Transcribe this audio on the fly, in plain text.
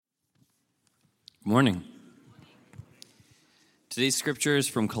Morning. Today's scripture is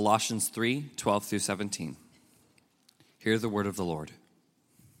from Colossians 3:12 through 17. Hear the word of the Lord.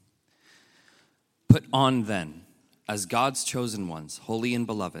 Put on then, as God's chosen ones, holy and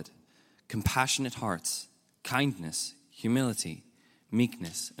beloved, compassionate hearts, kindness, humility,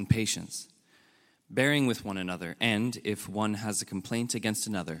 meekness, and patience, bearing with one another, and, if one has a complaint against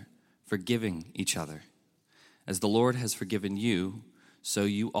another, forgiving each other. As the Lord has forgiven you, so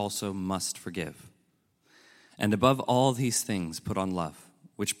you also must forgive. And above all these things, put on love,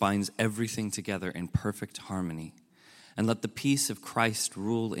 which binds everything together in perfect harmony. And let the peace of Christ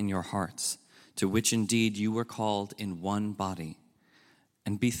rule in your hearts, to which indeed you were called in one body.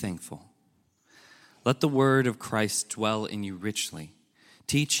 And be thankful. Let the word of Christ dwell in you richly,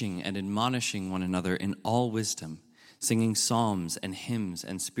 teaching and admonishing one another in all wisdom, singing psalms and hymns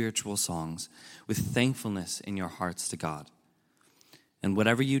and spiritual songs with thankfulness in your hearts to God. And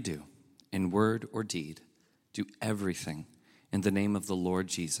whatever you do, in word or deed, do everything in the name of the Lord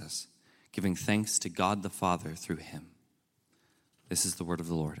Jesus, giving thanks to God the Father through him. This is the word of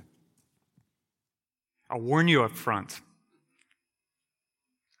the Lord. I'll warn you up front.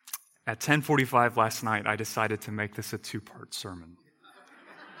 At 10:45 last night, I decided to make this a two-part sermon.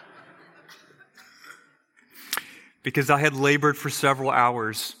 Because I had labored for several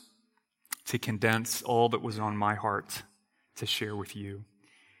hours to condense all that was on my heart to share with you.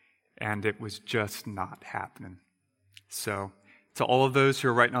 And it was just not happening. So, to all of those who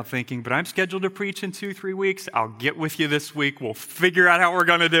are right now thinking, but I'm scheduled to preach in 2-3 weeks, I'll get with you this week. We'll figure out how we're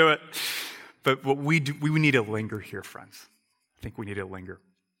going to do it. But what we need to linger here, friends. I think we need to linger.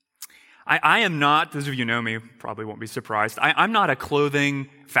 I am not, those of you who know me probably won't be surprised, I'm not a clothing,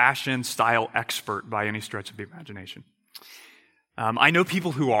 fashion, style expert by any stretch of the imagination. I know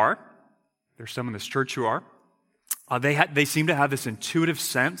people who are. There's some in this church who are. They seem to have this intuitive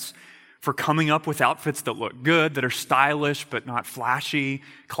sense for coming up with outfits that look good, that are stylish but not flashy,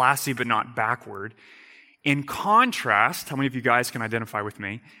 classy but not backward. In contrast, how many of you guys can identify with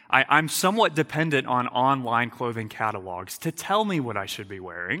me? I'm somewhat dependent on online clothing catalogs to tell me what I should be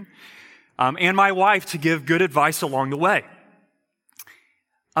wearing, and my wife to give good advice along the way.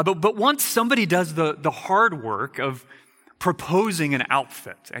 But once somebody does the hard work of proposing an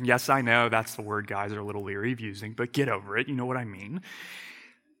outfit, and yes, I know that's the word guys are a little leery of using, but get over it, you know what I mean.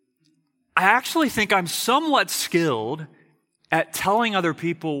 I actually think I'm somewhat skilled at telling other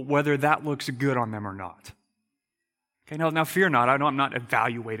people whether that looks good on them or not. Okay, now fear not, I know I'm not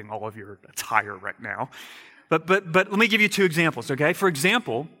evaluating all of your attire right now, but let me give you 2 examples, okay? For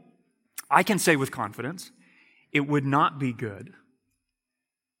example, I can say with confidence, it would not be good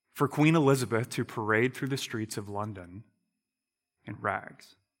for Queen Elizabeth to parade through the streets of London in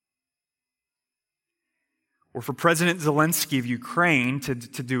rags. Or for President Zelensky of Ukraine to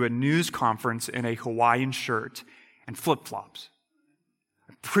do a news conference in a Hawaiian shirt and flip-flops.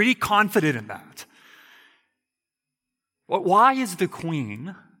 I'm pretty confident in that. Why is the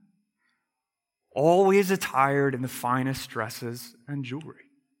Queen always attired in the finest dresses and jewelry?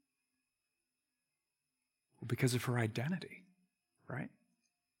 Well, because of her identity, right?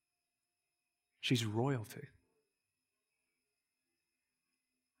 She's royalty.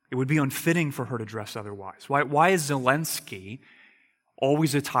 It would be unfitting for her to dress otherwise. Why is Zelensky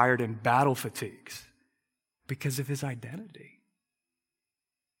always attired in battle fatigues? Because of his identity.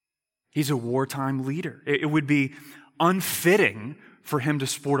 He's a wartime leader. It would be unfitting for him to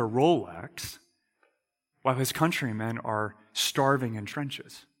sport a Rolex while his countrymen are starving in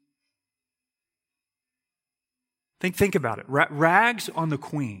trenches. Think about it. Rags on the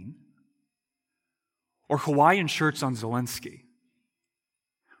Queen or Hawaiian shirts on Zelensky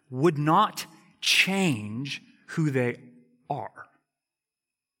would not change who they are,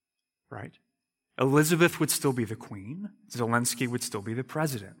 right? Elizabeth would still be the queen. Zelensky would still be the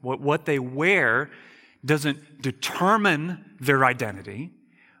president. What they wear doesn't determine their identity,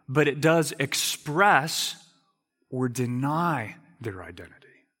 but it does express or deny their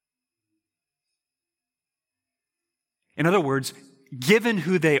identity. In other words, given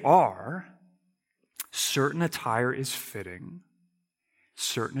who they are, certain attire is fitting,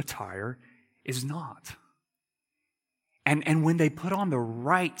 certain attire is not. And when they put on the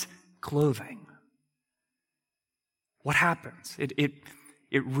right clothing, what happens? It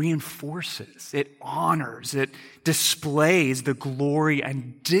reinforces, it honors, it displays the glory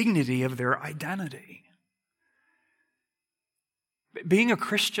and dignity of their identity. Being a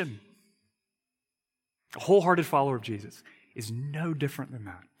Christian, a wholehearted follower of Jesus, is no different than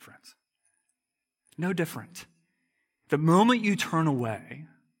that, friends. No different. The moment you turn away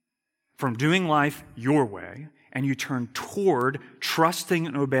from doing life your way and you turn toward trusting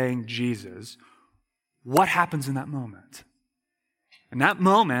and obeying Jesus, what happens in that moment? In that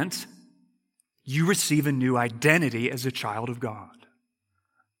moment, you receive a new identity as a child of God.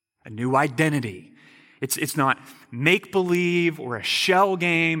 A new identity. It's not make-believe or a shell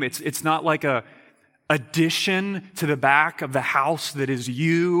game. It's not like a addition to the back of the house that is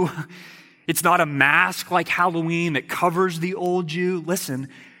you. It's not a mask like Halloween that covers the old you. Listen,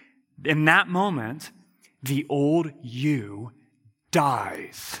 in that moment, the old you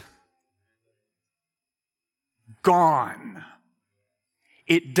dies. Gone.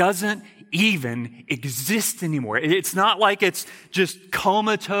 It doesn't even exist anymore. It's not like it's just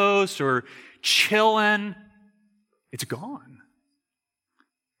comatose or chilling. It's gone.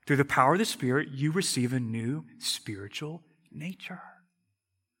 Through the power of the Spirit, you receive a new spiritual nature.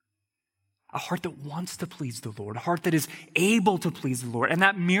 A heart that wants to please the Lord, a heart that is able to please the Lord. And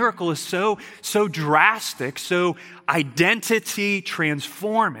that miracle is so drastic, so identity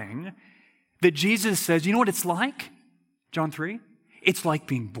transforming, that Jesus says, you know what it's like? John 3? It's like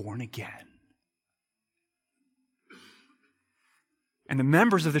being born again. And the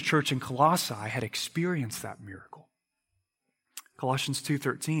members of the church in Colossae had experienced that miracle. Colossians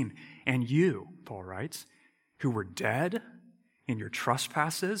 2:13, and you, Paul writes, who were dead in your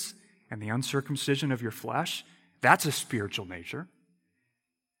trespasses and the uncircumcision of your flesh, that's a spiritual nature.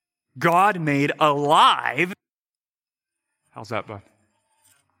 God made alive. How's that, bud?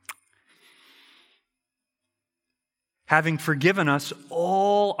 Having forgiven us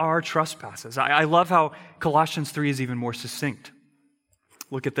all our trespasses. I love how Colossians 3 is even more succinct.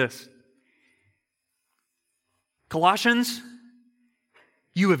 Look at this. Colossians,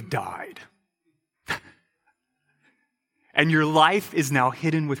 you have died. And your life is now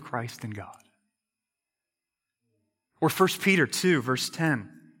hidden with Christ in God. Or 1 Peter 2, verse 10.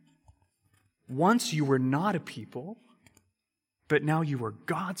 Once you were not a people, but now you are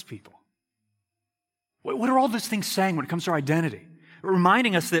God's people. What are all those things saying when it comes to our identity?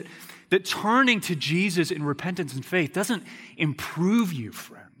 Reminding us that turning to Jesus in repentance and faith doesn't improve you,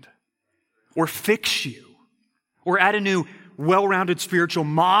 friend, or fix you, or add a new well-rounded spiritual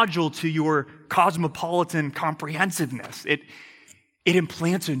module to your cosmopolitan comprehensiveness. It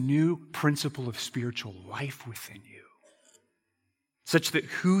implants a new principle of spiritual life within you, such that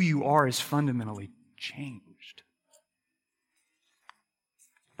who you are is fundamentally changed.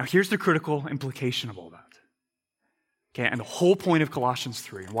 Now, here's the critical implication of all that. Okay, and the whole point of Colossians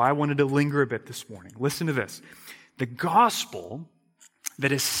 3, and why I wanted to linger a bit this morning. Listen to this. The gospel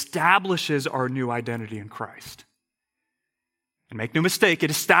that establishes our new identity in Christ, and make no mistake,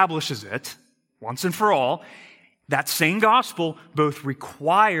 it establishes it once and for all. That same gospel both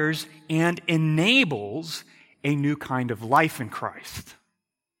requires and enables a new kind of life in Christ.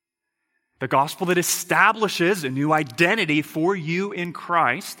 The gospel that establishes a new identity for you in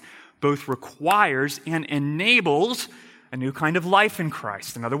Christ both requires and enables a new kind of life in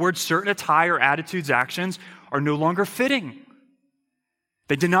Christ. In other words, certain attire, attitudes, actions are no longer fitting.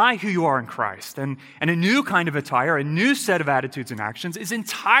 They deny who you are in Christ. And a new kind of attire, a new set of attitudes and actions is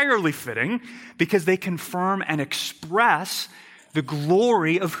entirely fitting because they confirm and express the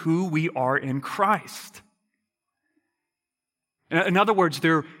glory of who we are in Christ. In other words,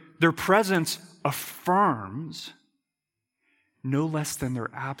 their presence affirms no less than their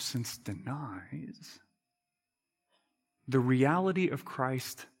absence denies the reality of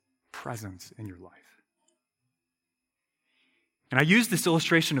Christ's presence in your life. And I use this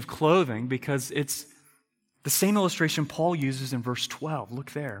illustration of clothing because it's the same illustration Paul uses in verse 12.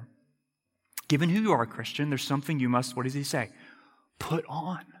 Look there. Given who you are a Christian, there's something you must, what does he say? Put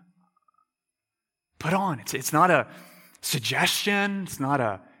on. Put on. It's not a suggestion. It's not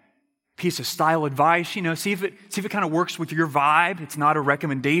a piece of style advice. See if it kind of works with your vibe. It's not a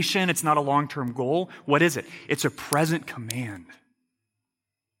recommendation. It's not a long-term goal. What is it? It's a present command.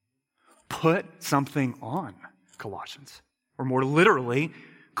 Put something on, Colossians. Or more literally,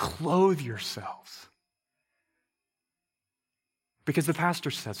 clothe yourselves. Because the pastor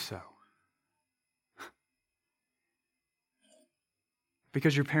says so.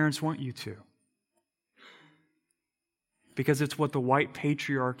 Because your parents want you to. Because it's what the white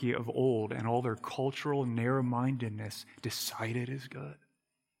patriarchy of old and all their cultural narrow-mindedness decided is good.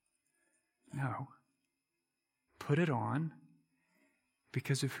 No. Put it on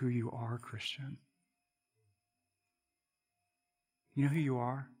because of who you are, Christian. You know who you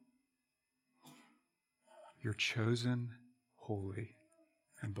are? You're chosen, holy,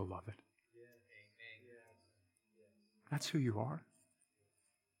 and beloved. That's who you are.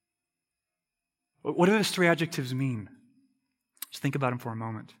 What do those three adjectives mean? Just think about them for a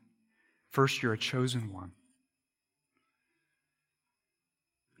moment. First, you're a chosen one.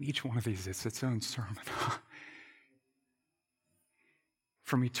 Each one of these is its own sermon.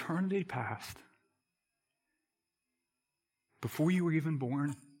 From eternity past, before you were even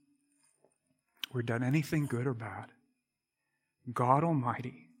born, or done anything good or bad, God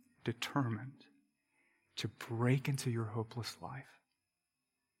Almighty determined to break into your hopeless life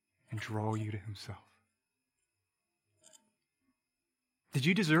and draw you to himself. Did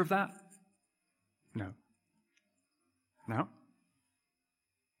you deserve that? No. No.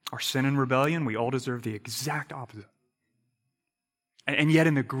 Our sin and rebellion, we all deserve the exact opposite. And yet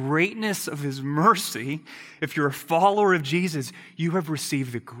in the greatness of his mercy, if you're a follower of Jesus, you have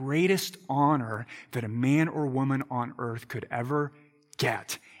received the greatest honor that a man or woman on earth could ever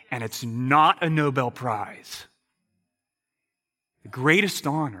get. And it's not a Nobel Prize. The greatest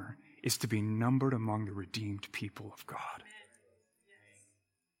honor is to be numbered among the redeemed people of God.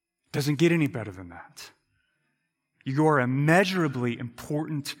 Doesn't get any better than that. You are immeasurably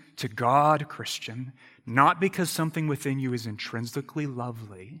important to God, Christian, not because something within you is intrinsically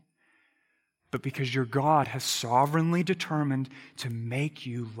lovely, but because your God has sovereignly determined to make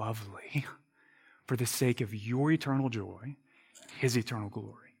you lovely for the sake of your eternal joy, his eternal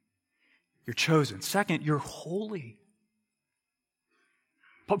glory. You're chosen. Second, you're holy.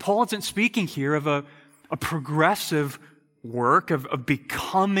 But Paul isn't speaking here of a progressive work of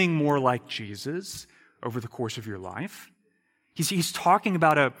becoming more like Jesus over the course of your life. He's talking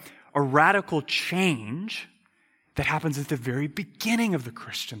about a radical change that happens at the very beginning of the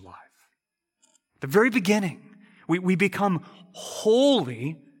Christian life. The very beginning. We become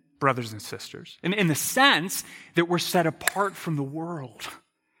holy, brothers and sisters, in the sense that we're set apart from the world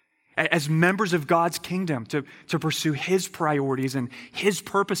as members of God's kingdom to pursue his priorities and his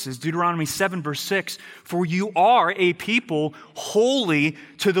purposes. Deuteronomy 7 verse 6, for you are a people holy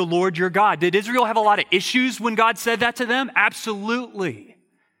to the Lord your God. Did Israel have a lot of issues when God said that to them? Absolutely.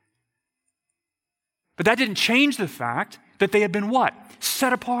 But that didn't change the fact that they had been what?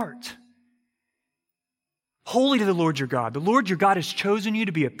 Set apart. Holy to the Lord your God. The Lord your God has chosen you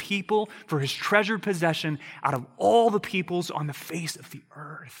to be a people for his treasured possession out of all the peoples on the face of the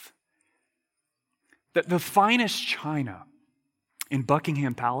earth. The finest china in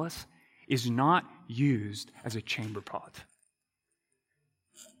Buckingham Palace is not used as a chamber pot.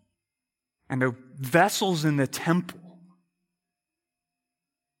 And the vessels in the temple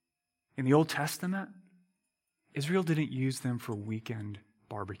in the Old Testament, Israel didn't use them for weekend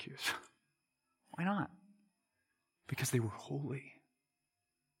barbecues. Why not? Because they were holy.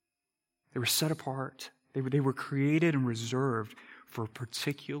 They were set apart. They were created and reserved for a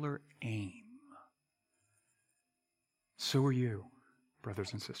particular aim. So are you,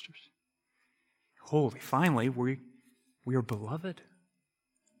 brothers and sisters. Holy. Finally, we are beloved.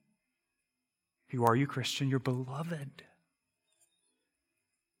 Who are you, Christian? You're beloved.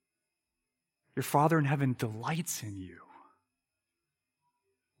 Your Father in heaven delights in you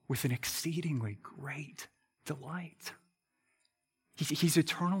with an exceedingly great delight. He's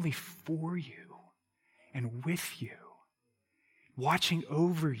eternally for you and with you, watching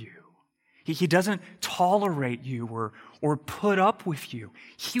over you. He doesn't tolerate you or put up with you.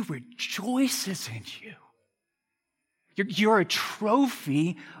 He rejoices in you. You're a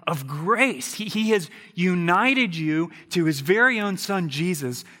trophy of grace. He has united you to his very own Son,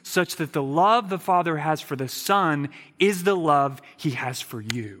 Jesus, such that the love the Father has for the Son is the love he has for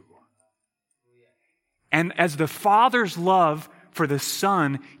you. And as the Father's love for the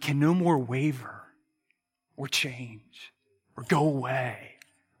Son can no more waver or change or go away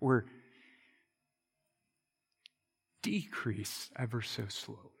or decrease ever so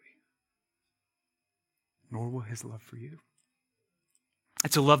slowly, nor will his love for you.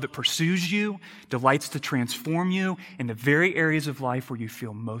 It's a love that pursues you, delights to transform you in the very areas of life where you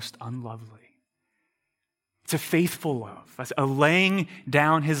feel most unlovely. It's a faithful love, a laying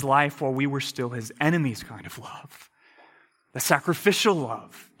down his life while we were still his enemies kind of love. A sacrificial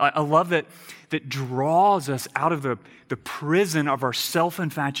love, a love that draws us out of the prison of our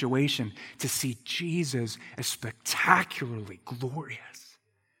self-infatuation to see Jesus as spectacularly glorious,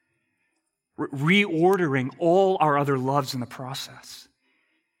 reordering all our other loves in the process.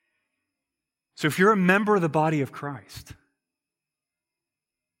 So if you're a member of the body of Christ,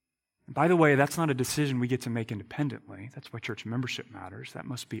 and by the way, that's not a decision we get to make independently. That's why church membership matters. That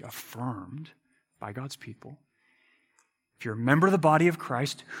must be affirmed by God's people. If you're a member of the body of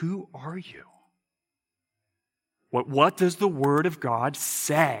Christ, who are you? What does the Word of God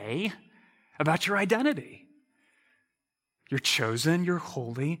say about your identity? You're chosen, you're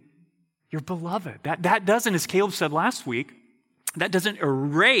holy, you're beloved. That doesn't, as Caleb said last week, that doesn't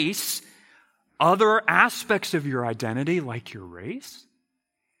erase other aspects of your identity like your race,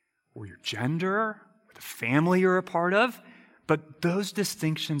 or your gender, or the family you're a part of, but those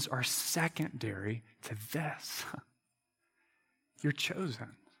distinctions are secondary to this. You're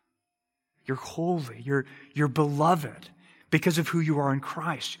chosen. You're holy. You're beloved because of who you are in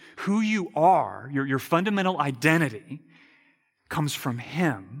Christ. Who you are, your fundamental identity, comes from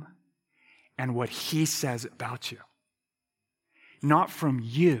Him and what He says about you. Not from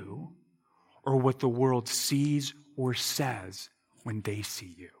you or what the world sees or says when they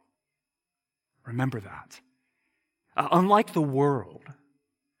see you. Remember that. Unlike the world,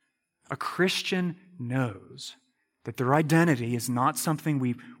 a Christian knows that their identity is not something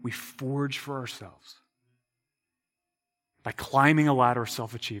we forge for ourselves by climbing a ladder of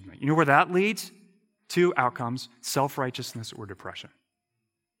self-achievement. You know where that leads? Two outcomes: self-righteousness or depression.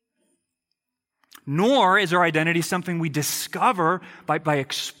 Nor is our identity something we discover by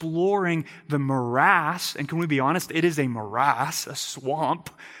exploring the morass, and can we be honest, it is a morass, a swamp,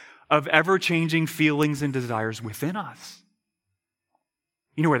 of ever-changing feelings and desires within us.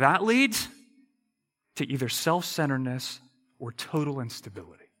 You know where that leads? To either self-centeredness or total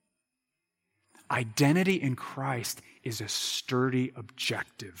instability. Identity in Christ is a sturdy,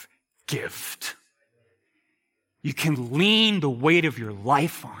 objective gift. You can lean the weight of your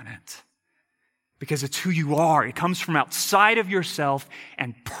life on it because it's who you are. It comes from outside of yourself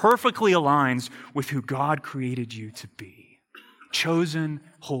and perfectly aligns with who God created you to be. Chosen,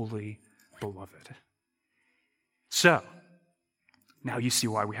 holy, beloved. So, now you see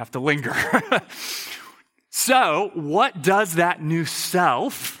why we have to linger. So, what does that new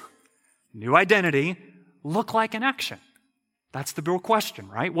self, new identity, look like in action? That's the real question,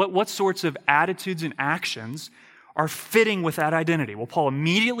 right? What sorts of attitudes and actions are fitting with that identity? Well, Paul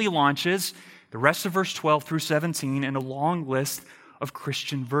immediately launches the rest of verse 12 through 17 in a long list of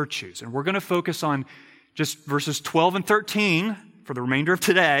Christian virtues. And we're going to focus on just verses 12 and 13 for the remainder of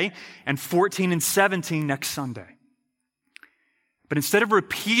today, and 14 and 17 next Sunday. But instead of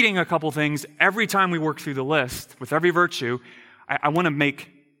repeating a couple things every time we work through the list with every virtue, I want to make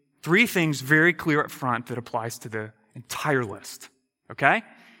three things very clear up front that applies to the entire list. Okay?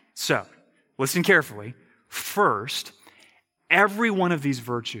 So, listen carefully. First, every one of these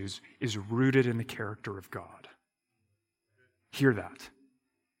virtues is rooted in the character of God. Hear that.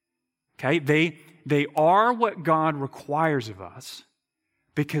 Okay? They are what God requires of us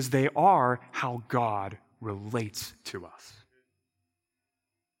because they are how God relates to us.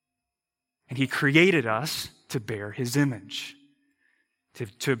 And He created us to bear His image,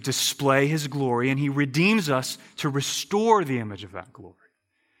 to display His glory, and He redeems us to restore the image of that glory.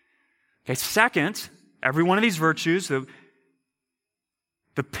 Okay, second, every one of these virtues, the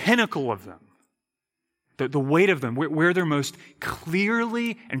pinnacle of them, the weight of them, where they're most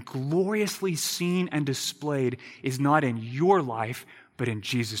clearly and gloriously seen and displayed is not in your life, but in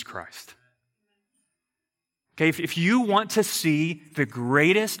Jesus Christ. Okay, if you want to see the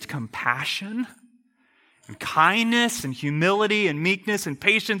greatest compassion and kindness and humility and meekness and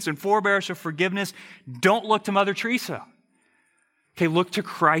patience and forbearance and forgiveness, don't look to Mother Teresa. Okay, look to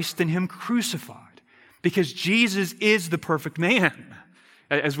Christ and Him crucified, because Jesus is the perfect man.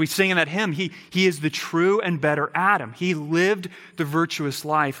 As we sing in that hymn, he is the true and better Adam. He lived the virtuous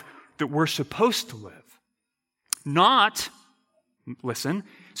life that we're supposed to live. Not, listen,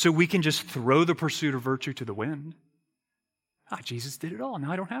 so we can just throw the pursuit of virtue to the wind. Jesus did it all.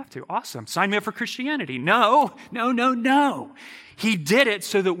 Now I don't have to. Awesome. Sign me up for Christianity. No. He did it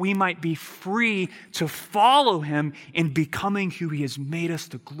so that we might be free to follow Him in becoming who He has made us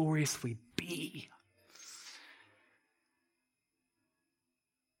to gloriously be.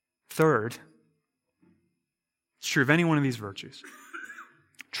 Third, it's true of any one of these virtues.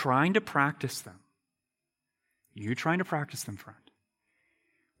 Trying to practice them, friend,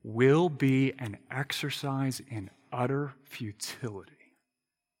 will be an exercise in utter futility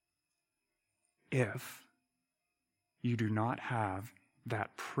if you do not have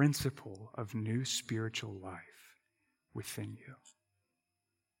that principle of new spiritual life within you.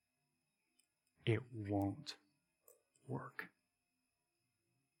 It won't work.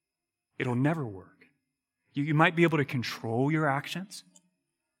 It'll never work. You might be able to control your actions.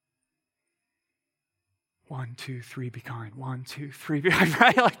 1, 2, 3, be kind. 1, 2, 3, be kind,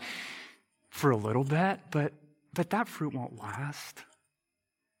 right? Like, for a little bit, but that fruit won't last.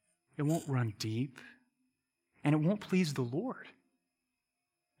 It won't run deep. And it won't please the Lord.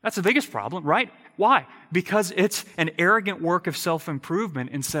 That's the biggest problem, right? Why? Because it's an arrogant work of self-improvement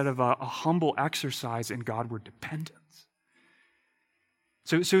instead of a humble exercise in Godward dependence.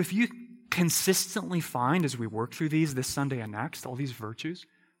 So if you consistently find, as we work through these this Sunday and next, all these virtues,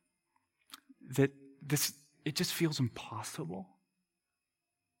 that it just feels impossible,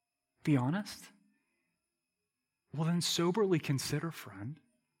 Be honest? Well, then soberly consider, friend,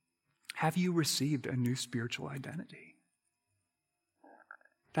 have you received a new spiritual identity?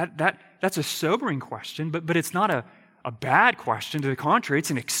 That's a sobering question, but it's not a bad question. To the contrary,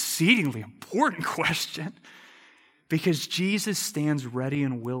 it's an exceedingly important question because Jesus stands ready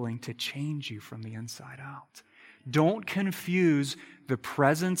and willing to change you from the inside out. Don't confuse the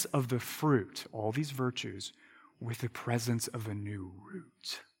presence of the fruit, all these virtues, with the presence of a new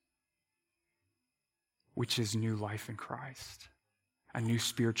root, which is new life in Christ, a new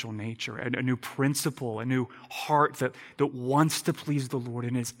spiritual nature, a new principle, a new heart that wants to please the Lord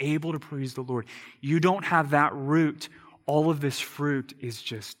and is able to please the Lord. You don't have that root. All of this fruit is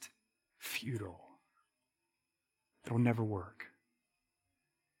just futile. It'll never work.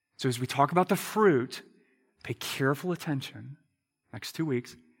 So as we talk about the fruit, pay careful attention next 2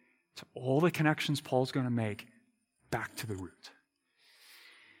 weeks to all the connections Paul's going to make back to the root.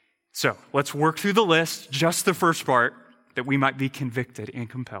 So let's work through the list, just the first part, that we might be convicted and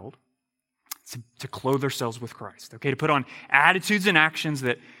compelled to clothe ourselves with Christ, okay? To put on attitudes and actions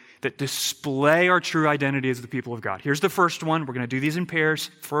that display our true identity as the people of God. Here's the first one. We're going to do these in pairs.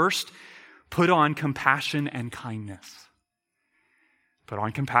 First, put on compassion and kindness. Put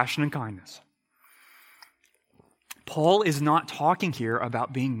on compassion and kindness. Paul is not talking here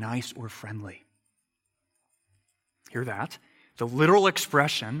about being nice or friendly. Hear that? The literal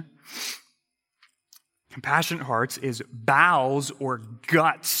expression, compassionate hearts, is bowels or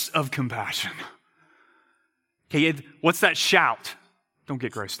guts of compassion. Okay, what's that shout? Don't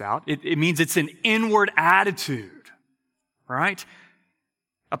get grossed out. It means it's an inward attitude, right?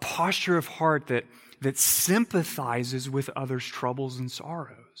 A posture of heart that sympathizes with others' troubles and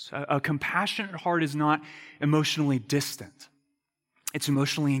sorrows. A compassionate heart is not emotionally distant. It's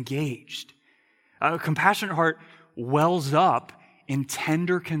emotionally engaged. A compassionate heart wells up in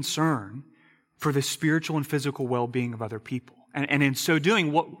tender concern for the spiritual and physical well-being of other people. And in so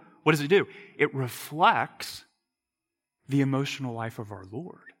doing, what does it do? It reflects the emotional life of our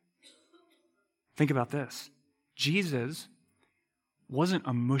Lord. Think about this. Jesus wasn't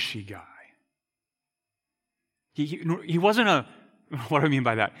a mushy guy. He wasn't what do I mean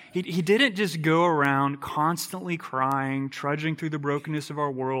by that? He didn't just go around constantly crying, trudging through the brokenness of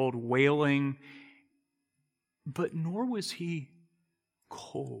our world, wailing, but nor was he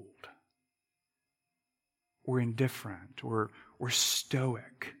cold or indifferent or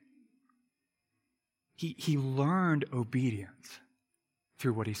stoic. He learned obedience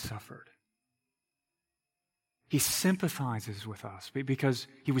through what he suffered. He sympathizes with us because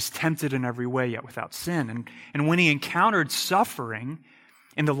he was tempted in every way, yet without sin. And when he encountered suffering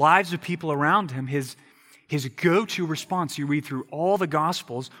in the lives of people around him, his go-to response, you read through all the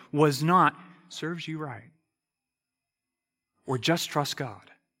Gospels, was not, serves you right, or just trust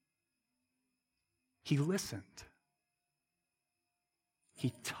God. He listened.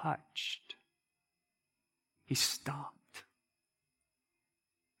 He touched. He stopped.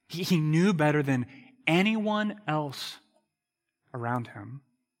 He knew better than anyone else around him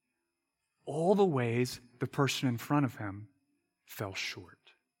all the ways the person in front of him fell short.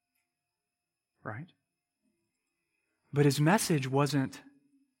 Right? But his message wasn't,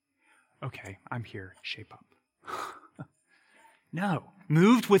 okay, I'm here, shape up. No.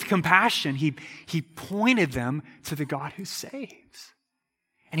 Moved with compassion, he pointed them to the God who saves.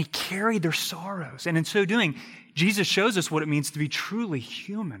 And he carried their sorrows. And in so doing, Jesus shows us what it means to be truly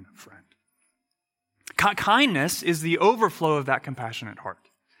human, friend. Kindness is the overflow of that compassionate heart.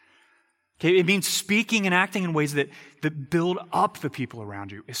 Okay, it means speaking and acting in ways that build up the people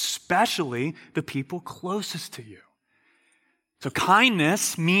around you, especially the people closest to you. So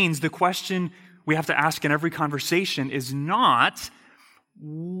kindness means the question we have to ask in every conversation is not,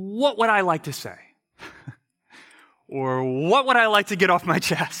 what would I like to say? Or what would I like to get off my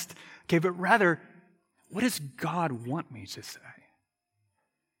chest? Okay, but rather, what does God want me to say?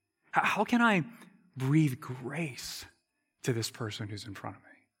 How can I breathe grace to this person who's in front of me?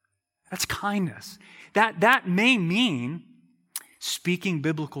 That's kindness. That may mean speaking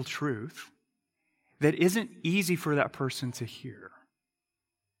biblical truth that isn't easy for that person to hear.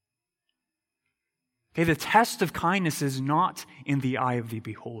 Okay, the test of kindness is not in the eye of the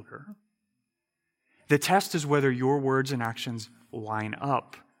beholder. The test is whether your words and actions line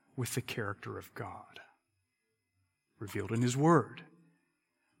up with the character of God, revealed in His Word.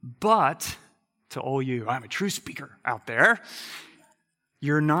 But to all you, I'm a true speaker out there,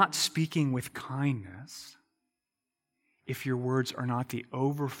 you're not speaking with kindness if your words are not the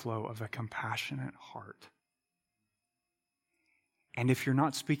overflow of a compassionate heart. And if you're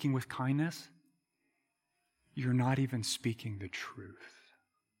not speaking with kindness, you're not even speaking the truth.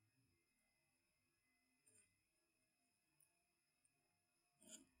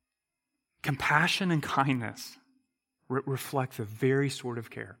 compassion and kindness reflect the very sort of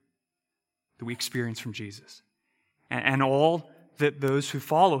care that we experience from Jesus. And all that those who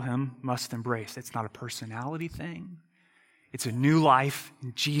follow him must embrace. It's not a personality thing. It's a new life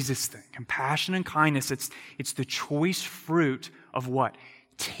in Jesus thing. Compassion and kindness, it's the choice fruit of what?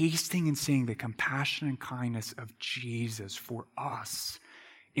 Tasting and seeing the compassion and kindness of Jesus for us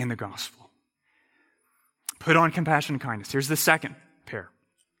in the gospel. Put on compassion and kindness. Here's the second pair.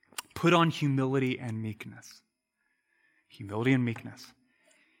 Put on humility and meekness. Humility and meekness.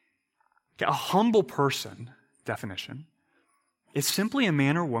 Okay, a humble person, definition, is simply a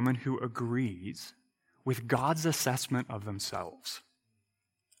man or woman who agrees with God's assessment of themselves.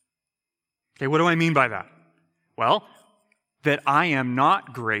 Okay, what do I mean by that? Well, that I am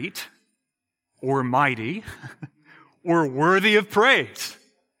not great or mighty or worthy of praise.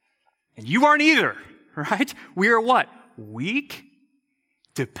 And you aren't either, right? We are what? Weak,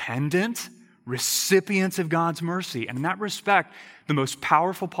 dependent, recipients of God's mercy. And in that respect, the most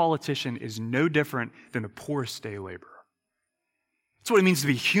powerful politician is no different than the poorest day laborer. That's what it means to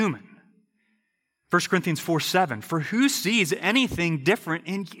be human. 1 Corinthians 4:7, for who sees anything different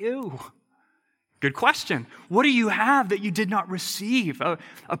in you? Good question. What do you have that you did not receive?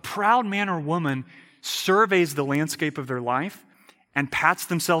 A proud man or woman surveys the landscape of their life and pats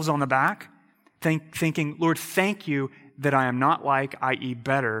themselves on the back, thinking, Lord, thank you that I am not like, i.e.,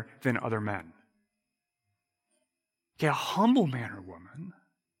 better than other men. Okay, a humble man or woman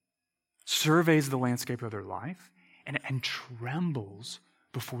surveys the landscape of their life and trembles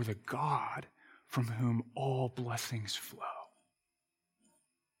before the God from whom all blessings flow.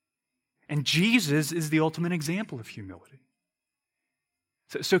 And Jesus is the ultimate example of humility.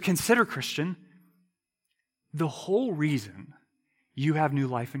 So consider, Christian, the whole reason you have new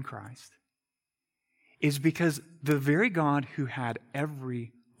life in Christ is because the very God who had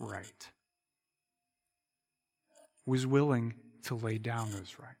every right was willing to lay down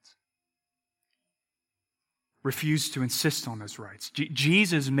those rights, refused to insist on those rights.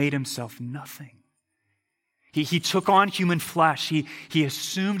 Jesus made himself nothing. He took on human flesh. He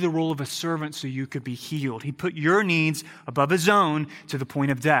assumed the role of a servant so you could be healed. He put your needs above his own to the point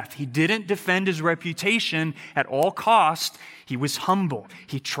of death. He didn't defend his reputation at all cost. He was humble.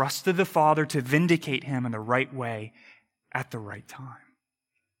 He trusted the Father to vindicate him in the right way at the right time.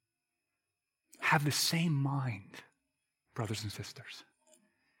 Have the same mind, brothers and sisters.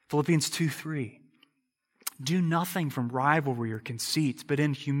 Philippians 2:3. Do nothing from rivalry or conceit, but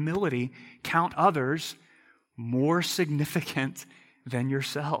in humility count others more significant than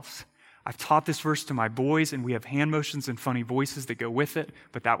yourselves. I've taught this verse to my boys, and we have hand motions and funny voices that go with it,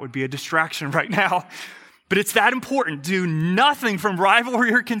 but that would be a distraction right now. But it's that important. Do nothing from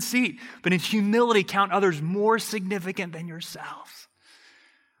rivalry or conceit, but in humility count others more significant than yourselves.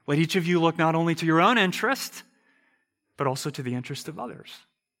 Let each of you look not only to your own interest, but also to the interest of others.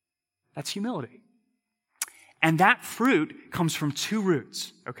 That's humility. And that fruit comes from two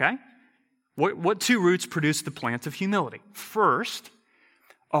roots, okay? What two roots produce the plant of humility? First,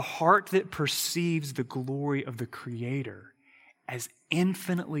 a heart that perceives the glory of the Creator as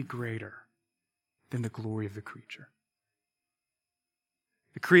infinitely greater than the glory of the creature.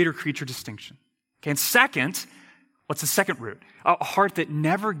 The creator-creature distinction. Okay, and second, what's the second root? A heart that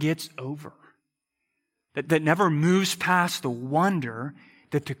never gets over, that never moves past the wonder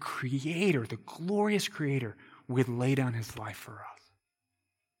that the Creator, the glorious Creator, would lay down his life for us.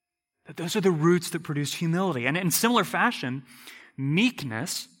 That those are the roots that produce humility. And in similar fashion,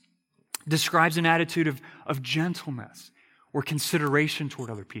 meekness describes an attitude of gentleness or consideration toward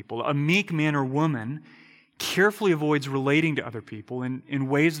other people. A meek man or woman carefully avoids relating to other people in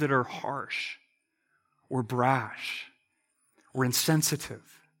ways that are harsh or brash or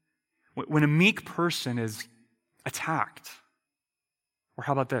insensitive. When a meek person is attacked, or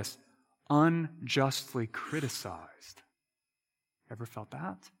how about this, unjustly criticized. Ever felt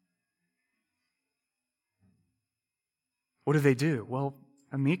that? What do? Well,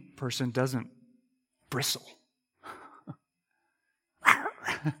 a meek person doesn't bristle.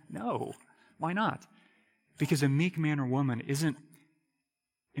 No. Why not? Because a meek man or woman isn't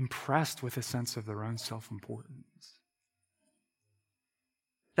impressed with a sense of their own self-importance.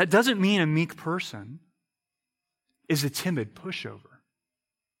 That doesn't mean a meek person is a timid pushover.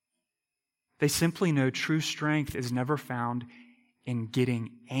 They simply know true strength is never found in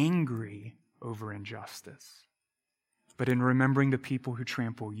getting angry over injustice, but in remembering the people who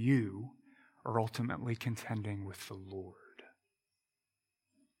trample you are ultimately contending with the Lord.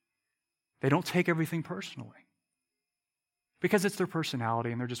 They don't take everything personally because it's their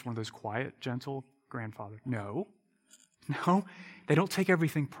personality and they're just one of those quiet, gentle grandfathers. No, they don't take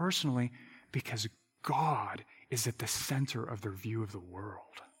everything personally Because God is at the center of their view of the world.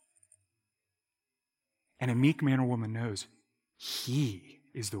 And a meek man or woman knows he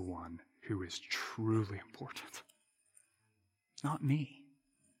is the one who is truly important, not me.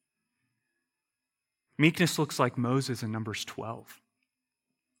 Meekness looks like Moses in Numbers 12,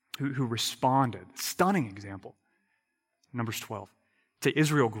 who responded, stunning example, Numbers 12, to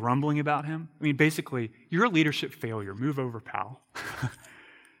Israel grumbling about him. I mean, basically, you're a leadership failure. Move over, pal.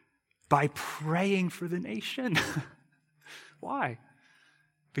 By praying for the nation. Why?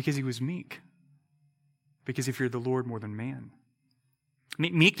 Because he was meek. Because he feared the Lord more than man.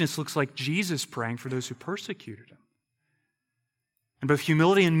 Meekness looks like Jesus praying for those who persecuted him. And both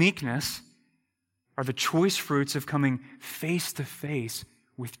humility and meekness are the choice fruits of coming face to face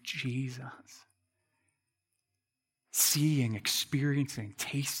with Jesus. Seeing, experiencing,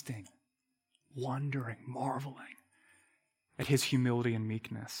 tasting, wondering, marveling at his humility and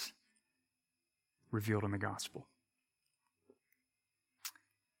meekness revealed in the gospel.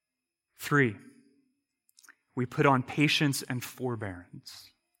 3, we put on patience and forbearance.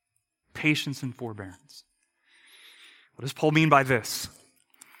 Patience and forbearance. What does Paul mean by this?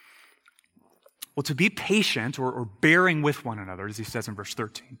 Well, to be patient or bearing with one another, as he says in verse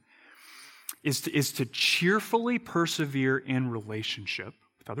 13, is to cheerfully persevere in relationship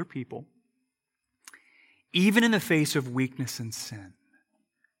with other people, even in the face of weakness and sin.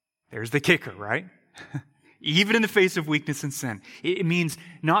 There's the kicker, right? Even in the face of weakness and sin. It means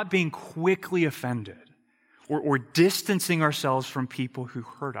not being quickly offended or distancing ourselves from people who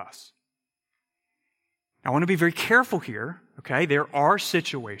hurt us. Now, I want to be very careful here, okay? There are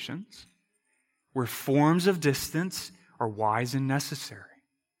situations where forms of distance are wise and necessary.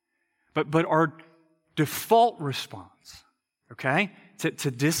 But our default response, okay,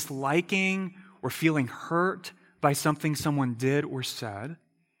 to disliking or feeling hurt by something someone did or said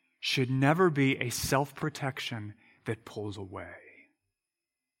should never be a self-protection that pulls away,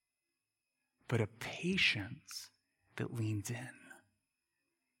 but a patience that leans in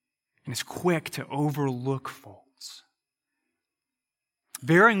and is quick to overlook faults.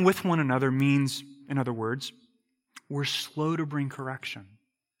 Bearing with one another means, in other words, we're slow to bring correction.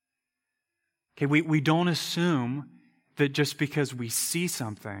 Okay, we don't assume that just because we see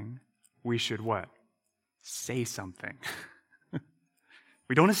something, we should what? Say something.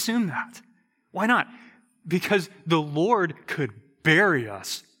 We don't assume that. Why not? Because the Lord could bury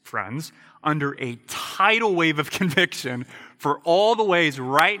us, friends, under a tidal wave of conviction for all the ways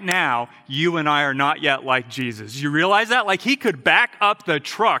right now you and I are not yet like Jesus. You realize that? Like he could back up the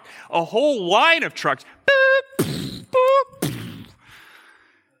truck, a whole line of trucks.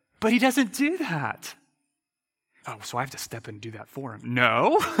 But he doesn't do that. Oh, so I have to step in and do that for him.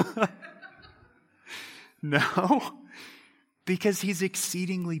 No. No. Because he's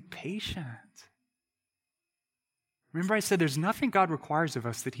exceedingly patient. Remember I said there's nothing God requires of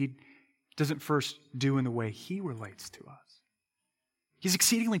us that he doesn't first do in the way he relates to us. He's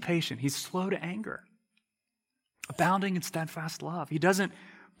exceedingly patient. He's slow to anger, abounding in steadfast love. He doesn't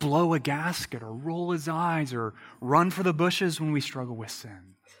blow a gasket or roll his eyes or run for the bushes when we struggle with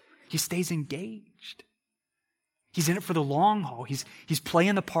sin. He stays engaged. He's in it for the long haul. He's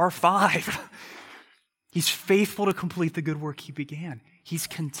playing the par 5. He's faithful to complete the good work he began. He's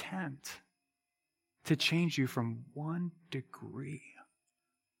content to change you from one degree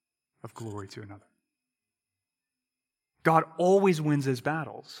of glory to another. God always wins his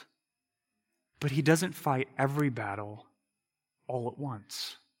battles, but he doesn't fight every battle all at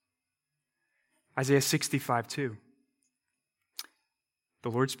once. Isaiah 65:2. The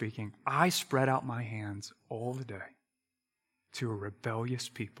Lord speaking, I spread out my hands all the day to a rebellious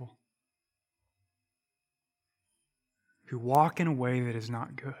people who walk in a way that is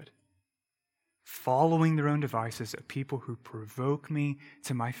not good, following their own devices, a people who provoke me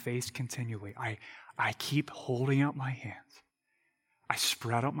to my face continually. I keep holding out my hands. I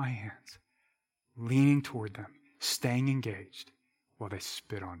spread out my hands, leaning toward them, staying engaged while they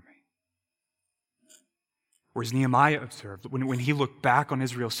spit on me. Or as Nehemiah observed, when he looked back on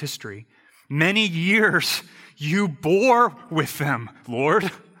Israel's history, many years you bore with them, Lord.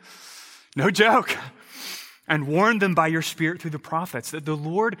 No joke. And warned them by your Spirit through the prophets that the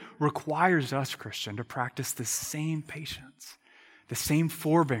Lord requires us, Christian, to practice the same patience, the same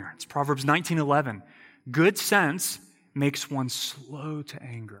forbearance. Proverbs 19:11, good sense makes one slow to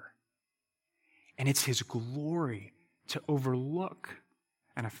anger, and it's his glory to overlook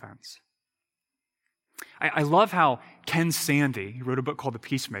an offense. I love how Ken Sande, he wrote a book called The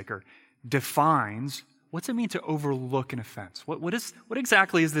Peacemaker, defines what's it mean to overlook an offense. What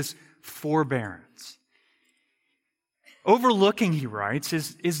exactly is this forbearance? Overlooking, he writes,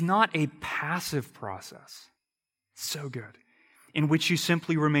 is not a passive process. So good. In which you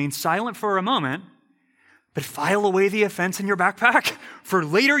simply remain silent for a moment, but file away the offense in your backpack for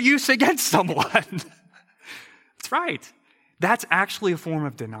later use against someone. That's right. That's actually a form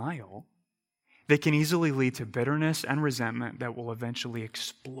of denial that can easily lead to bitterness and resentment that will eventually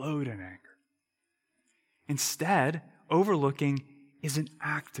explode in anger. Instead, overlooking is an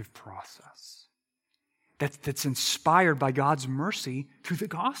active process that's inspired by God's mercy through the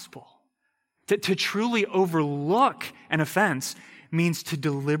gospel. To truly overlook an offense means to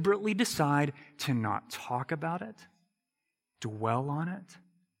deliberately decide to not talk about it, dwell on it,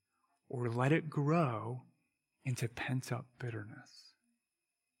 or let it grow into pent-up bitterness.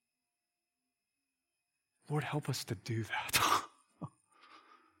 Lord, help us to do that.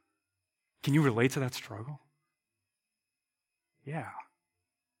 Can you relate to that struggle? Yeah.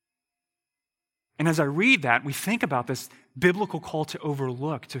 And as I read that, we think about this biblical call to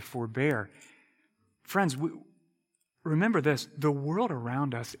overlook, to forbear. Friends, remember this, the world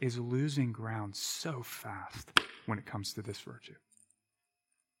around us is losing ground so fast when it comes to this virtue.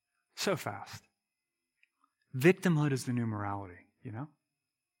 So fast. Victimhood is the new morality, you know?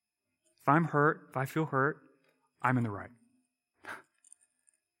 If I'm hurt, if I feel hurt, I'm in the right.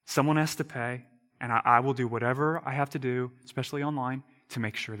 Someone has to pay, and I will do whatever I have to do, especially online, to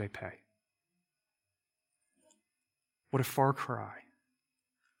make sure they pay. What a far cry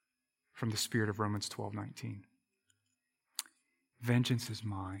from the spirit of Romans 12:19. Vengeance is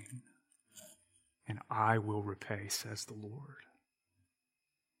mine, and I will repay, says the Lord.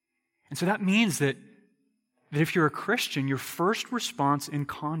 And so that means that if you're a Christian, your first response in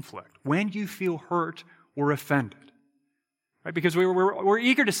conflict, when you feel hurt or offended, right? Because we're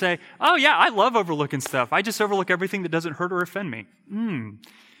eager to say, oh yeah, I love overlooking stuff. I just overlook everything that doesn't hurt or offend me.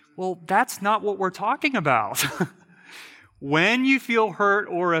 Well, that's not what we're talking about. When you feel hurt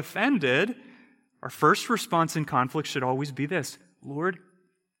or offended, our first response in conflict should always be this: Lord,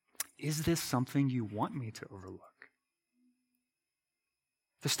 is this something you want me to overlook?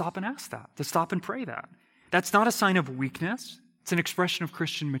 To stop and ask that, to stop and pray that. That's not a sign of weakness. It's an expression of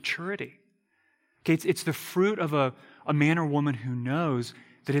Christian maturity. Okay, it's the fruit of a man or woman who knows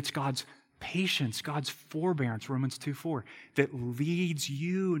that it's God's patience, God's forbearance, Romans 2:4, that leads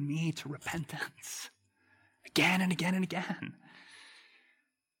you and me to repentance. Again and again and again.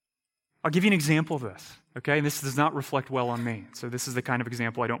 I'll give you an example of this, okay? And this does not reflect well on me, so this is the kind of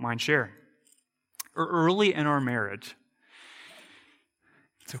example I don't mind sharing. Early in our marriage,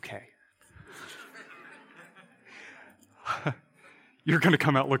 it's okay. You're going to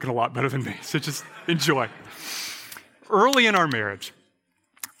come out looking a lot better than me, so just enjoy. Early in our marriage,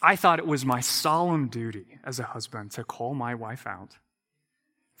 I thought it was my solemn duty as a husband to call my wife out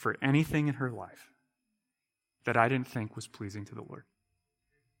for anything in her life that I didn't think was pleasing to the Lord.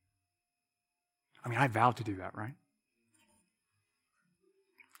 I mean, I vowed to do that, right?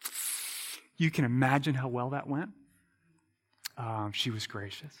 You can imagine how well that went. She was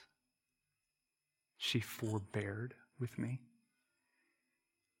gracious. She forbeared with me.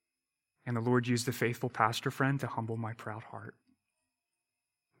 And the Lord used a faithful pastor friend to humble my proud heart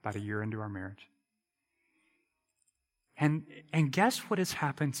about a year into our marriage. And guess what has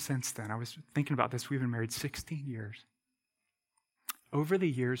happened since then? I was thinking about this. We've been married 16 years. Over the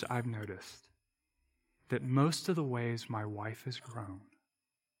years, I've noticed that most of the ways my wife has grown,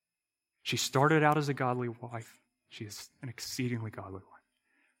 she started out as a godly wife. She is an exceedingly godly wife.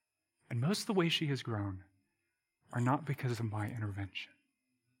 And most of the ways she has grown are not because of my intervention.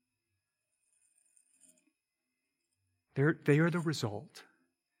 They are the result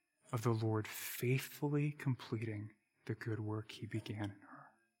of the Lord faithfully completing the good work he began in her.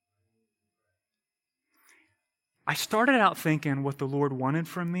 I started out thinking what the Lord wanted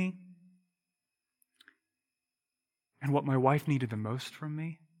from me and what my wife needed the most from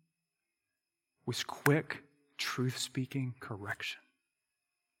me was quick, truth-speaking correction.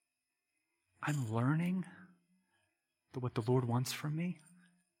 I'm learning that what the Lord wants from me,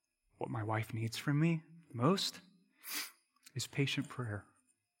 what my wife needs from me most, is patient prayer.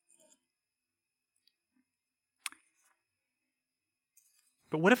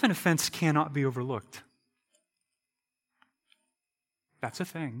 But what if an offense cannot be overlooked? That's a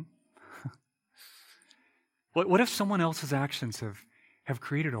thing. What if someone else's actions have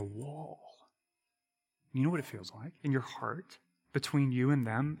created a wall? You know what it feels like in your heart between you and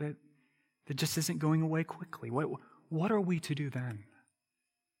them that just isn't going away quickly. What are we to do then?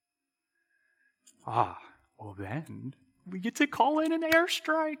 Well then, we get to call in an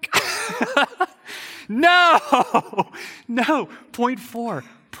airstrike. No. Point 4,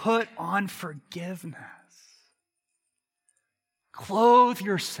 put on forgiveness. Clothe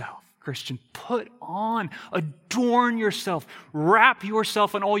yourself, Christian. Put on, adorn yourself, wrap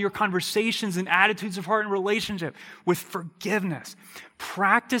yourself in all your conversations and attitudes of heart and relationship with forgiveness.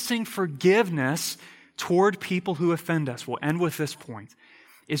 Practicing forgiveness toward people who offend us, we'll end with this point,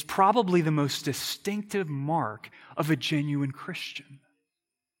 is probably the most distinctive mark of a genuine Christian.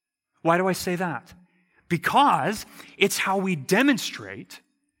 Why do I say that? Because it's how we demonstrate,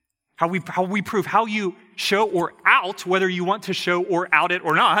 how we prove, how you show or out, whether you want to show or out it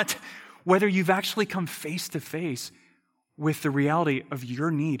or not, whether you've actually come face to face with the reality of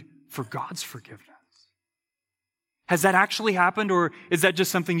your need for God's forgiveness. Has that actually happened, or is that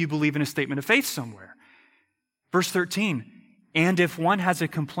just something you believe in a statement of faith somewhere? Verse 13, and if one has a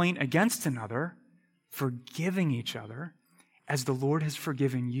complaint against another, forgiving each other, as the Lord has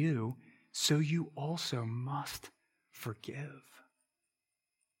forgiven you, so you also must forgive.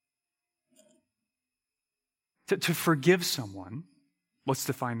 To forgive someone, let's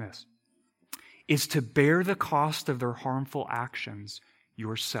define this, is to bear the cost of their harmful actions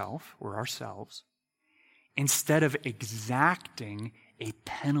yourself or ourselves, instead of exacting a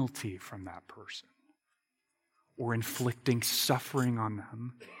penalty from that person or inflicting suffering on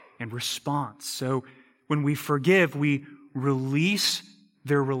them in response. So when we forgive, we release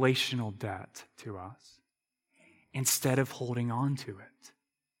their relational debt to us instead of holding on to it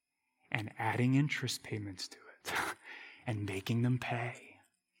and adding interest payments to it and making them pay.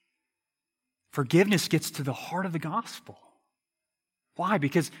 Forgiveness gets to the heart of the gospel. Why?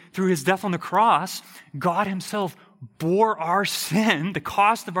 Because through his death on the cross, God himself bore our sin, the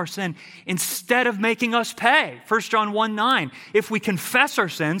cost of our sin, instead of making us pay. 1 John 1:9, if we confess our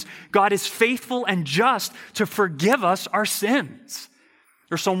sins, God is faithful and just to forgive us our sins.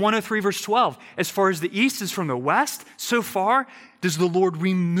 Or Psalm 103 verse 12, as far as the east is from the west, so far does the Lord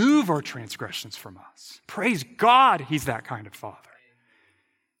remove our transgressions from us. Praise God, he's that kind of Father.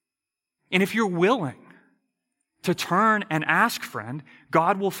 And if you're willing to turn and ask, friend,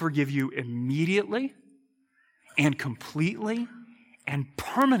 God will forgive you immediately and completely and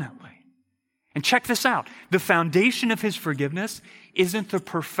permanently. And check this out. The foundation of his forgiveness isn't the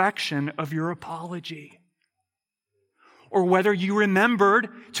perfection of your apology, or whether you remembered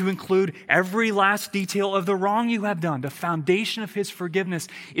to include every last detail of the wrong you have done. The foundation of his forgiveness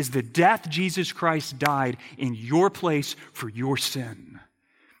is the death Jesus Christ died in your place for your sin.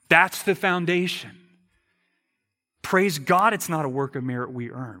 That's the foundation. Praise God, it's not a work of merit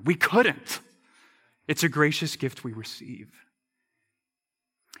we earn. We couldn't. It's a gracious gift we receive.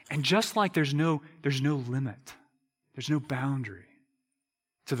 And just like there's no limit, there's no boundary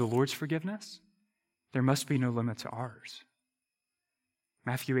to the Lord's forgiveness, there must be no limit to ours.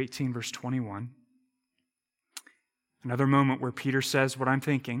 Matthew 18, verse 21. Another moment where Peter says what I'm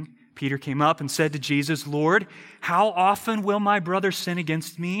thinking. Peter came up and said to Jesus, Lord, how often will my brother sin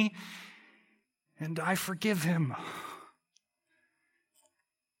against me and I forgive him?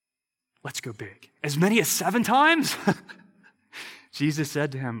 Let's go big. As many as 7 times? Jesus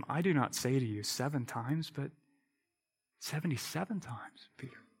said to him, I do not say to you 7 times, but 77 times,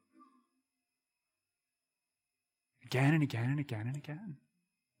 Peter. Again and again and again and again.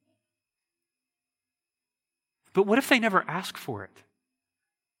 But what if they never ask for it?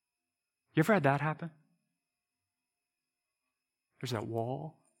 You ever had that happen? There's that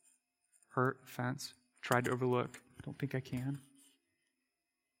wall, hurt, offense, tried to overlook, don't think I can.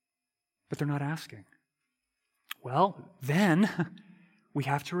 But they're not asking. Well, then we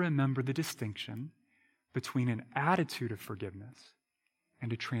have to remember the distinction between an attitude of forgiveness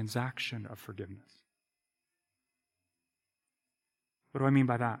and a transaction of forgiveness. What do I mean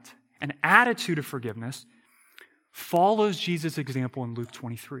by that? An attitude of forgiveness follows Jesus' example in Luke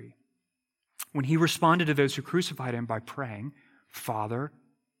 23, when he responded to those who crucified him by praying, Father,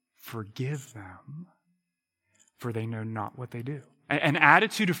 forgive them, for they know not what they do. An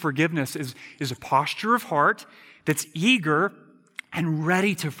attitude of forgiveness is a posture of heart that's eager and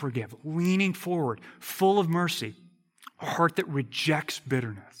ready to forgive, leaning forward, full of mercy, a heart that rejects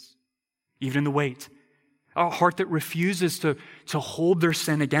bitterness, even in the weight. A heart that refuses to hold their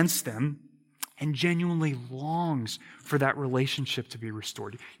sin against them and genuinely longs for that relationship to be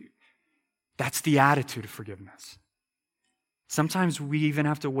restored. That's the attitude of forgiveness. Sometimes we even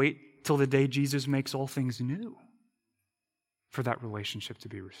have to wait till the day Jesus makes all things new for that relationship to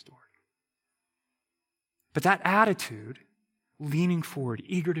be restored. But that attitude, leaning forward,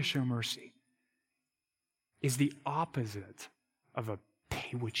 eager to show mercy, is the opposite of a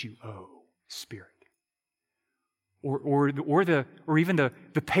pay what you owe spirit. Or even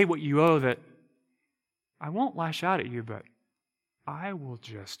the pay what you owe, that I won't lash out at you, but I will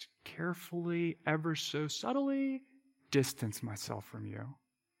just carefully, ever so subtly distance myself from you.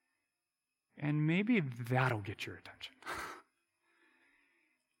 And maybe that'll get your attention.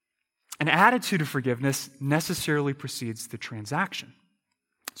 An attitude of forgiveness necessarily precedes the transaction.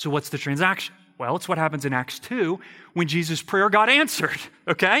 So what's the transaction? Well, it's what happens in Acts 2 when Jesus' prayer got answered,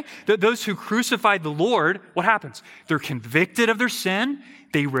 okay? Those who crucified the Lord, what happens? They're convicted of their sin,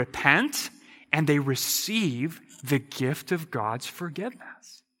 they repent, and they receive the gift of God's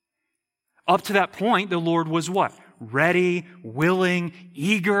forgiveness. Up to that point, the Lord was what? Ready, willing,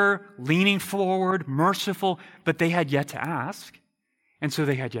 eager, leaning forward, merciful, but they had yet to ask, and so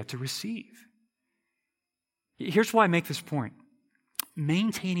they had yet to receive. Here's why I make this point.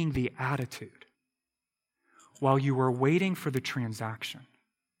 Maintaining the attitude while you are waiting for the transaction,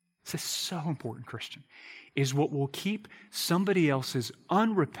 this is so important, Christian, is what will keep somebody else's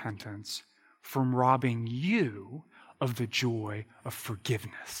unrepentance from robbing you of the joy of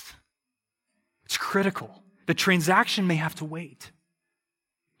forgiveness. It's critical. The transaction may have to wait.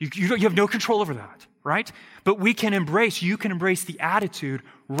 You have no control over that, right? But you can embrace the attitude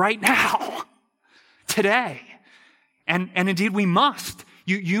right now, today. And indeed we must.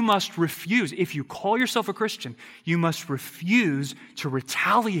 You must refuse. If you call yourself a Christian, you must refuse to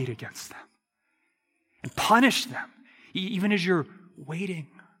retaliate against them and punish them, even as you're waiting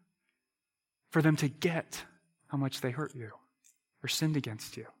for them to get how much they hurt you or sinned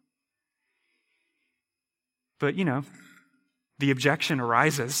against you. But, the objection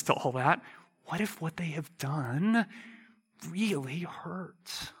arises to all that. What if what they have done really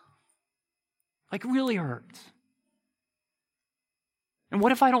hurts? Like, really hurts? And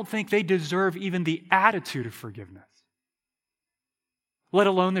what if I don't think they deserve even the attitude of forgiveness, let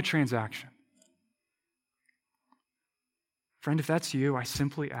alone the transaction? Friend, if that's you, I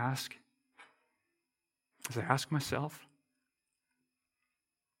simply ask, as I ask myself,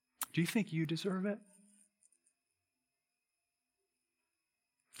 do you think you deserve it?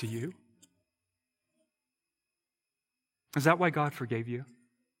 Do you? Is that why God forgave you?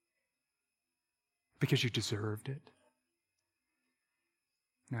 Because you deserved it?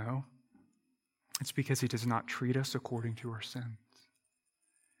 No. It's because he does not treat us according to our sins,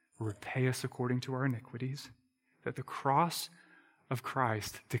 or repay us according to our iniquities, that the cross of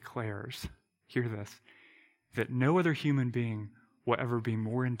Christ declares, hear this, that no other human being will ever be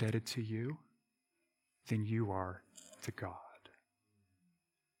more indebted to you than you are to God.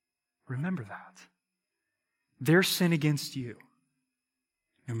 Remember that. Their sin against you,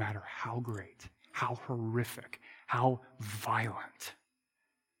 no matter how great, how horrific, how violent,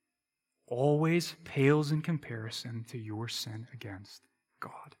 always pales in comparison to your sin against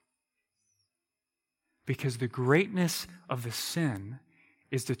God. Because the greatness of the sin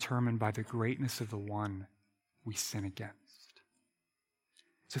is determined by the greatness of the one we sin against.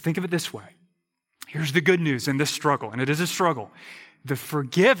 So think of it this way. Here's the good news in this struggle, and it is a struggle. The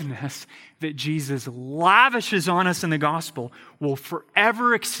forgiveness that Jesus lavishes on us in the gospel will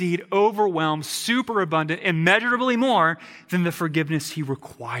forever exceed, overwhelm, superabundant, immeasurably more than the forgiveness he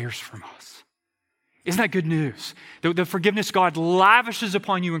requires from us. Isn't that good news? The forgiveness God lavishes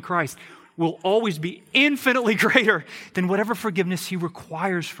upon you in Christ will always be infinitely greater than whatever forgiveness he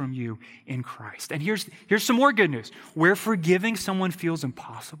requires from you in Christ. And here's some more good news. Where forgiving someone feels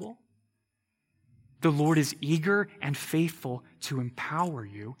impossible, the Lord is eager and faithful to empower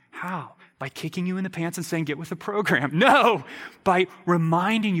you. How? By kicking you in the pants and saying, get with the program. No, by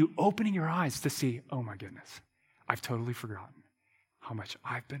reminding you, opening your eyes to see, oh my goodness, I've totally forgotten how much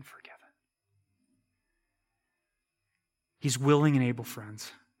I've been forgiven. He's willing and able,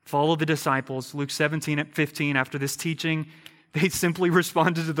 friends. Follow the disciples. Luke 17:15, after this teaching, they simply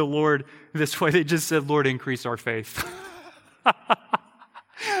responded to the Lord this way. They just said, Lord, increase our faith.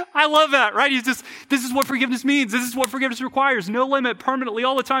 I love that, right? This is what forgiveness means. This is what forgiveness requires. No limit, permanently,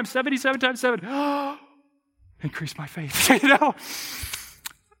 all the time, 77 times 7. Increase my faith.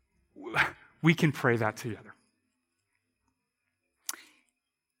 We can pray that together.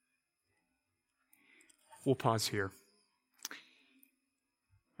 We'll pause here.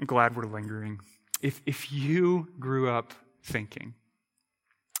 I'm glad we're lingering. If you grew up thinking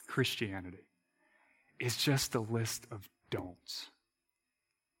Christianity is just a list of don'ts,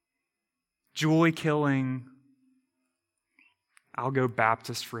 joy-killing, I'll go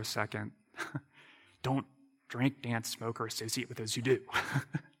Baptist for a second. Don't drink, dance, smoke, or associate with those who do.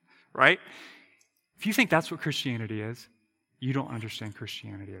 Right? If you think that's what Christianity is, you don't understand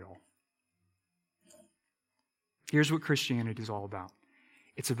Christianity at all. Here's what Christianity is all about.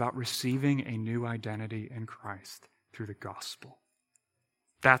 It's about receiving a new identity in Christ through the gospel.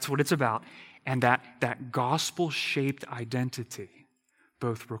 That's what it's about. And that gospel-shaped identity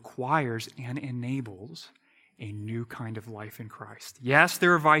both requires and enables a new kind of life in Christ. Yes,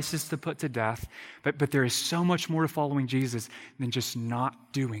 there are vices to put to death, but there is so much more to following Jesus than just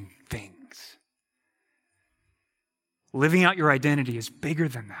not doing things. Living out your identity is bigger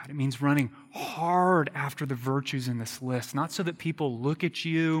than that. It means running hard after the virtues in this list, not so that people look at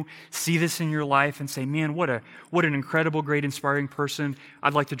you, see this in your life, and say, man, what an incredible, great, inspiring person.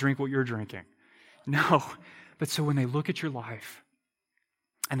 I'd like to drink what you're drinking. No, but so when they look at your life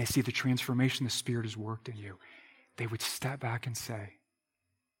and they see the transformation the Spirit has worked in you, they would step back and say,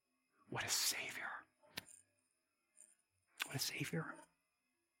 what a Savior. What a Savior.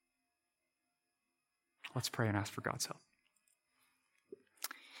 Let's pray and ask for God's help.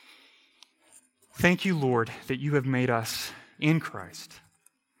 Thank you, Lord, that you have made us in Christ,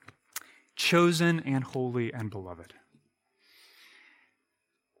 chosen and holy and beloved.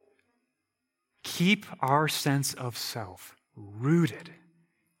 Keep our sense of self rooted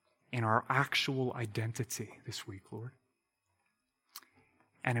in our actual identity this week, Lord.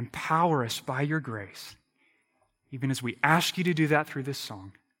 And empower us by your grace, even as we ask you to do that through this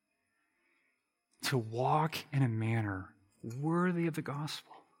song, to walk in a manner worthy of the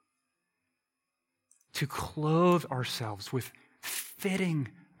gospel, to clothe ourselves with fitting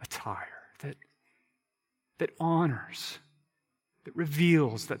attire that honors, that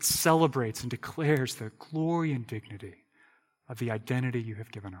reveals, that celebrates and declares the glory and dignity of the identity you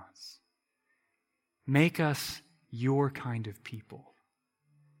have given us. Make us your kind of people,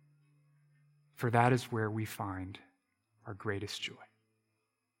 for that is where we find our greatest joy.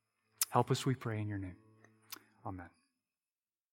 Help us, we pray in your name. Amen.